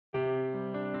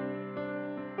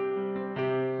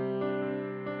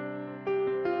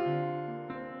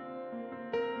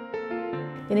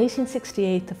In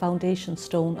 1868, the foundation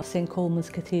stone of St.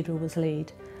 Colmans Cathedral was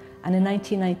laid, and in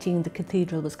 1919 the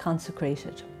cathedral was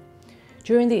consecrated.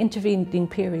 During the intervening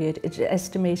period, it is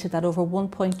estimated that over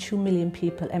 1.2 million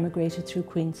people emigrated through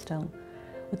Queenstown,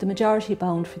 with the majority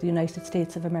bound for the United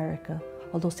States of America,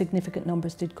 although significant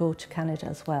numbers did go to Canada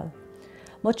as well.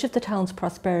 Much of the town's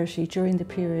prosperity during the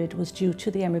period was due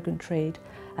to the emigrant trade,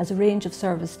 as a range of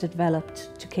services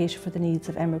developed to cater for the needs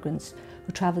of emigrants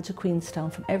who travelled to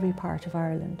Queenstown from every part of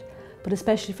Ireland, but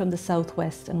especially from the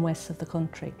southwest and west of the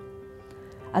country.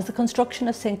 As the construction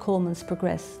of St. Colmans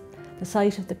progressed, the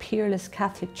site of the peerless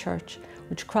Catholic Church,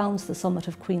 which crowns the summit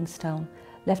of Queenstown,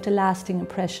 left a lasting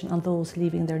impression on those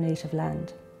leaving their native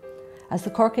land. As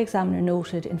the Cork Examiner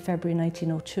noted in February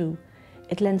 1902,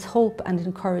 it lends hope and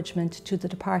encouragement to the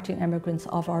departing emigrants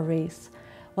of our race,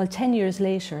 while 10 years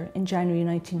later, in January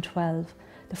 1912,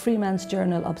 the Freeman's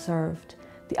Journal observed,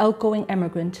 "The outgoing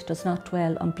emigrant does not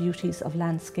dwell on beauties of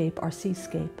landscape or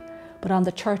seascape, but on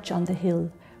the church on the hill,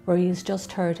 where he has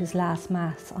just heard his last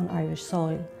Mass on Irish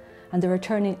soil, and the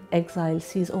returning exile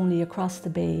sees only across the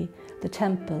bay the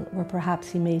temple where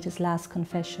perhaps he made his last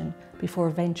confession before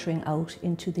venturing out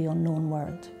into the unknown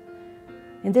world."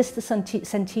 In this, the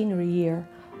centenary year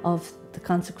of the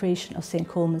consecration of St.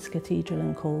 Colmans Cathedral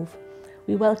in Cobh,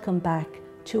 we welcome back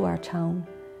to our town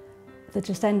the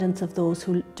descendants of those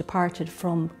who departed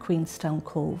from Queenstown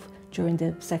Cobh during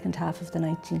the second half of the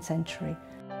 19th century,